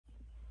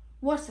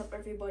What's up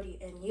everybody,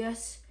 and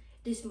yes,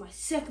 this is my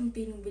second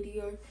feeding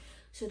video,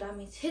 so that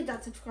means hit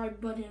that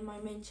subscribe button in my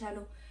main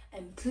channel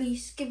and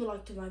please give a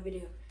like to my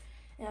video.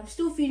 And I'm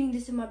still feeding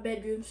this in my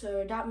bedroom,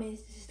 so that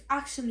means this is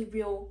actually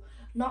real,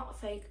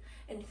 not fake.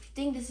 And if you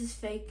think this is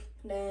fake,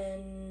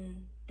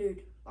 then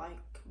dude,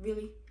 like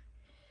really.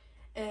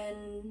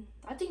 And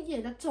I think yeah,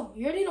 that's all.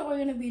 You already know what we're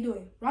gonna be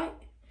doing, right?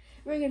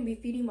 We're gonna be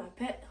feeding my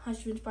pet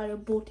Huntsman spider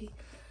Bolty.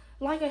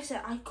 Like I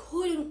said, I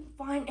couldn't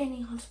find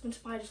any Huntsman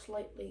spiders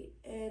lately,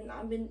 and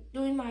I've been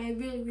doing my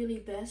really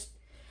best,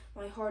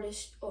 my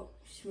hardest. Oh,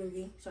 it's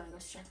moving. Sorry, I got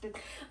distracted.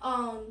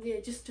 Yeah,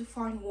 just to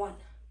find one.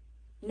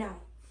 Now,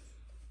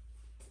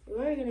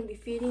 we're gonna be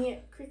feeding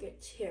it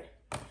crickets here.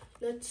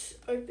 Let's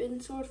open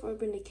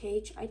the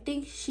cage. I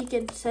think she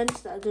can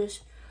sense that there's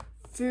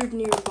food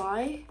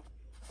nearby.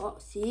 Oh,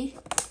 see?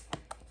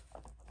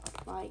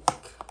 Like,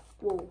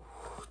 whoa!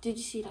 Did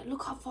you see that?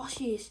 Look how fast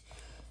she is.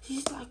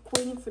 She's like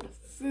waiting for the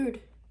food.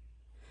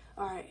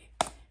 Alright,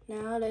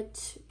 now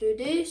let's do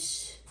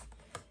this.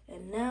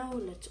 And now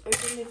let's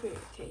open the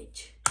cricket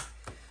cage.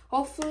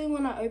 Hopefully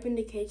when I open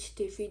the cage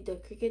to feed the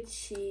crickets,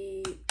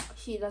 she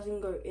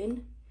doesn't go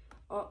in.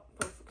 Oh,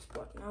 perfect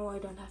spot. Now I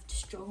don't have to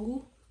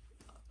struggle.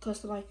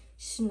 Cause like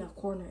she's in the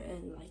corner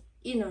and like,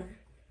 you know.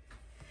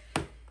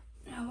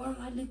 Now where are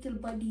my little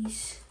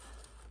buddies?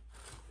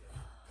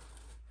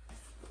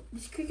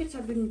 These crickets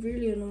have been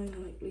really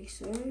annoying lately,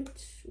 so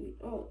it's sweet.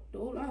 Oh,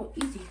 all out,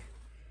 easy.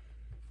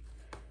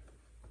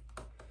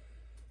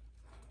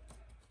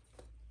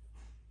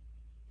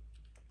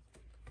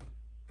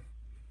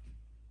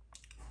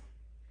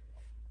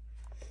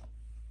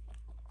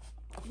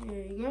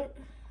 There you go.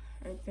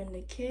 Open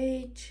the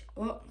cage.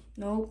 Oh,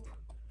 nope.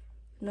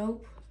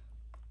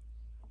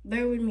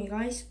 Bear with me,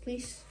 guys,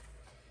 please.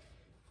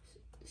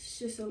 It's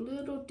just a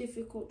little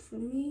difficult for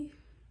me.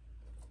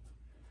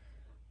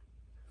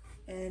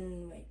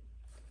 And wait,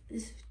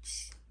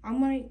 I'm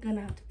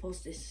gonna have to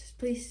pause this.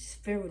 Please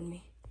bear with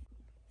me.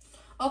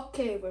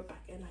 Okay, we're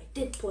back, and I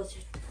did pause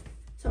it.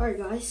 Sorry,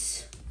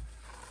 guys.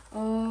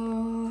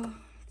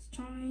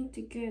 Trying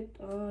to get.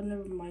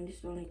 Never mind.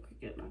 It's the only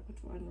cricket I could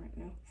find right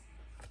now.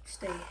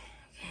 Stay.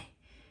 Okay.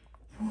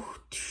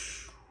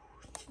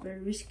 It's very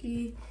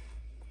risky.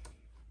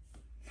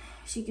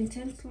 She can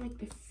sense like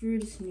the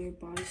food is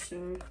nearby,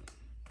 so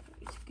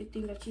it's a good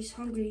thing that she's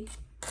hungry.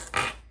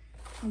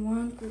 Come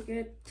on,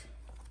 cricket.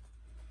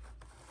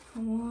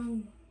 Come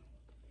on.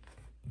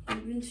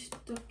 You've been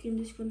stuck in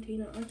this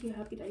container. Aren't you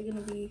happy that you're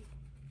gonna be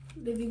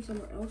living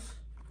somewhere else?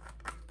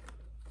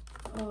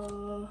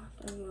 Don't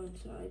go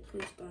inside,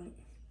 please don't.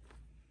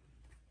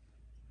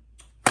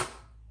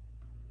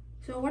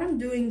 So what I'm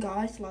doing,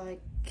 guys,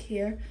 like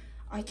here,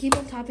 I keep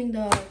on tapping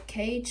the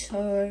cage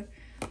so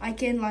I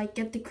can like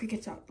get the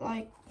crickets out.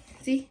 Like,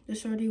 see,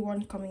 there's already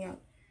one coming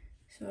out.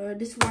 So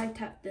this is why I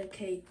tap the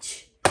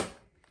cage.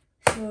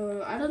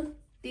 So I don't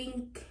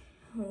think,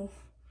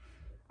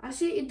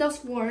 actually it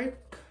does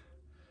work.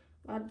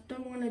 I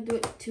don't want to do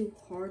it too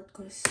hard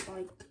because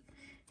like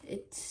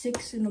it's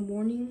 6 in the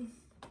morning,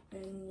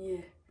 and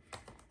yeah,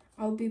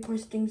 I'll be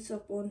posting this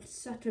up on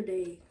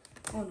Saturday.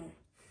 Oh no.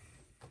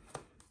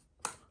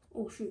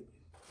 Oh shoot.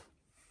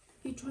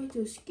 He tried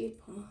to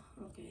escape, huh?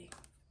 Okay.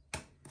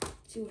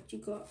 Let's see what you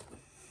got.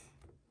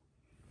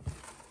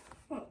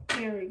 Oh,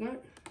 there we go.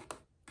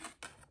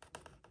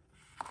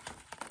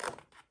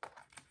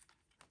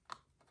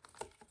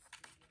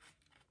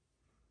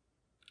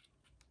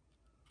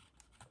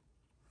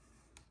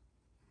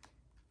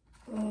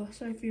 Oh,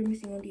 sorry if you're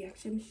missing all the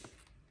actions.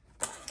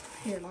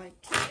 Here, like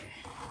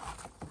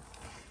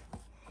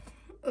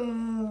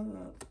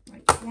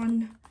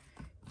 1,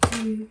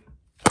 2,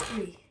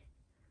 3.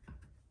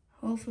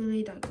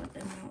 Hopefully that got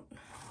them out.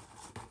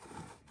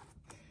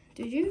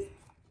 Did you,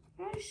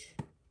 guys?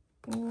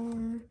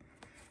 Or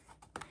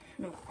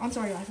no? I'm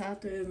sorry, guys. I have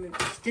to move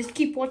this. Just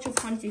keep watching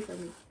Huntsy for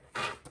me.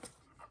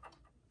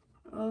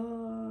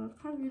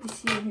 Can't really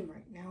see him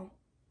right now.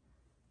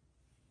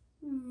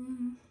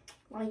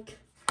 Like.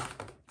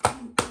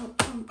 Come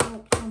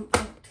out.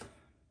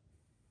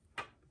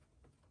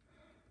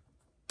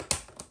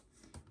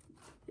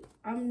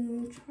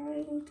 I'm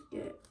trying to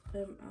get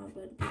them out,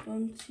 but they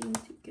don't seem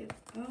to get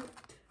out.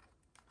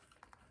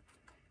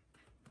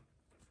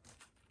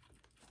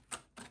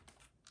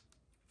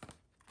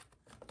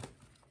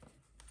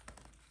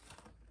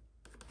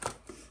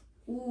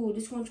 Ooh,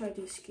 this one tried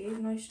to escape.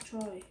 Nice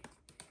try.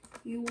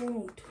 You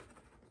won't.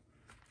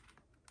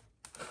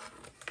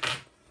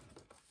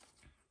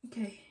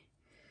 Okay.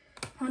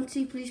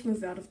 Huntsy, please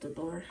move out of the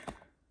door.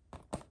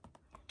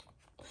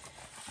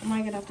 I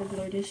might gonna have to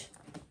blow this.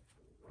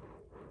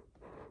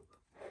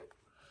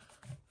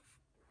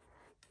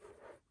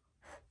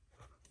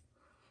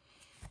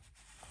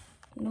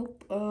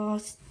 Nope.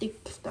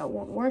 Stick. That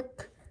won't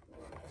work.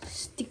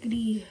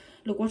 Stickity.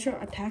 Look, watch her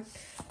attack.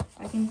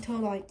 I can tell,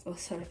 like, oh,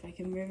 sorry if I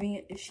can moving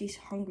it if she's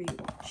hungry.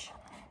 Watch.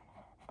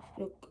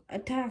 Look,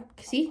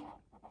 attack. See?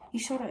 You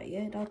saw that,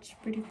 yeah? That's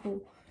pretty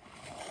cool.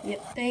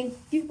 Yep, thank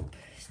you.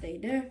 Stay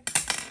there.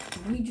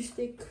 Need your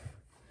stick.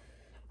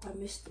 I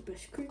missed the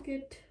best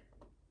cricket.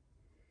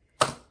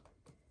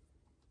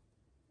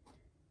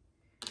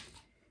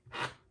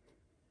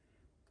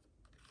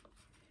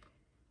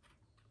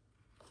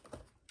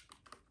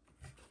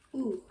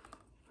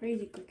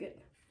 Crazy cricket.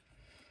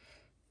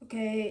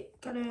 Okay,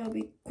 gotta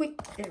be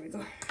quick. There we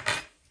go.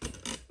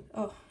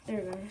 Oh,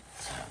 there we go.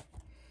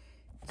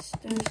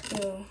 There's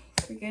the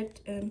cricket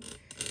and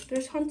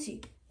there's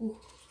Huntsy. Ooh,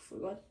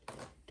 forgot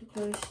to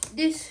close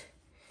this.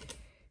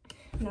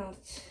 Now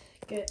let's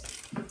get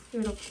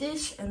rid of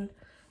this and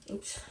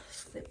oops,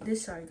 flip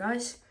this. Sorry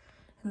guys.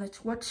 And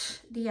let's watch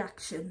the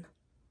action.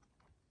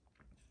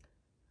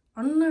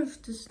 I don't know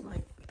if this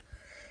like,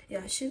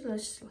 yeah, I should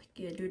just like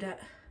do that.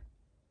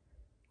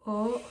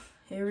 Oh,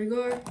 here we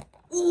go.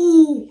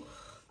 Ooh,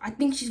 I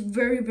think she's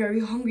very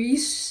hungry. You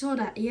saw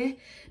that, yeah?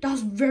 That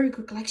was very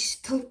quick, like she's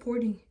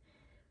teleporting.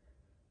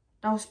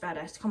 That was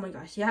badass. Come on,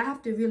 guys. Yeah, I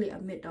have to really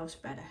admit that was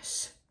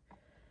badass.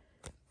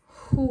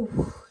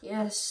 Whew,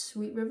 yes,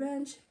 sweet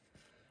revenge.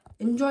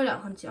 Enjoy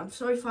that, Hunty. I'm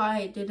sorry if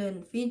I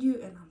didn't feed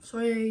you, and I'm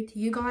sorry to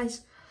you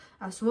guys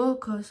as well,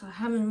 because I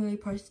haven't really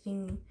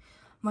posting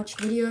much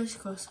videos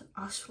because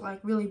I was like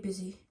really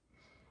busy.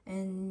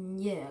 And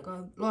yeah, I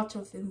got lots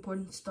of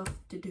important stuff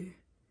to do.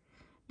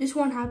 This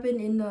one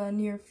happened in the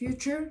near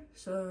future,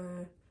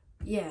 so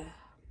yeah,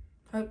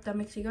 hope that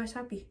makes you guys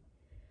happy.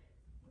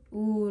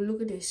 Ooh,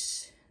 look at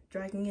this,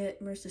 dragging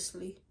it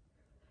mercilessly.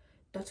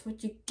 That's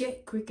what you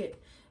get,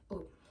 cricket.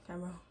 Oh,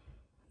 camera.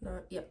 No,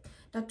 yep,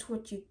 that's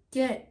what you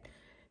get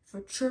for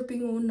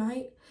chirping all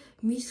night,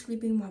 me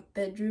sleeping in my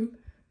bedroom,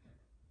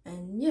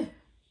 and yeah,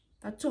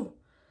 that's all.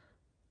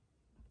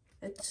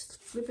 Let's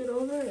flip it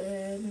over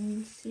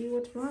and see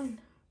what's behind.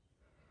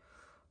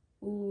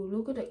 Ooh,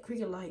 look at that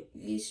cricket light.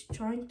 He's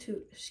trying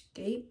to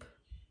escape.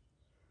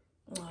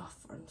 Oh,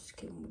 fun.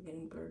 We're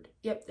getting blurred.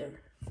 Yep,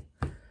 there.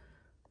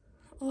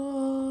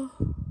 Oh,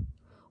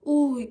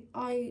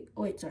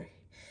 wait, sorry.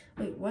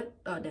 Wait, what?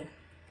 Oh, there.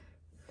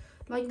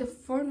 Like the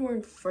phone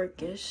weren't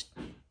focused.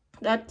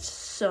 That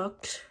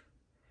sucks.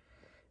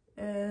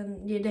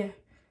 And yeah, there.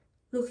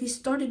 Look, he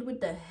started with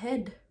the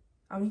head.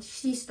 I mean,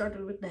 she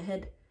started with the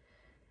head.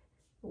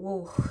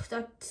 Whoa,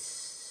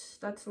 that's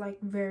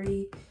like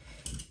very,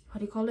 how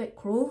do you call it,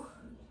 cruel.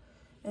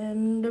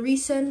 And the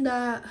reason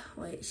that,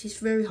 wait, she's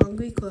very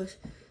hungry because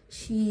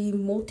she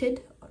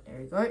molted. Oh, there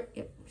we go.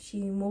 Yep,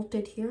 she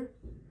molted here.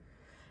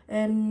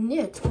 And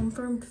yeah, it's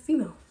confirmed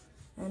female.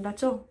 And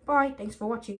that's all. Bye. Thanks for watching.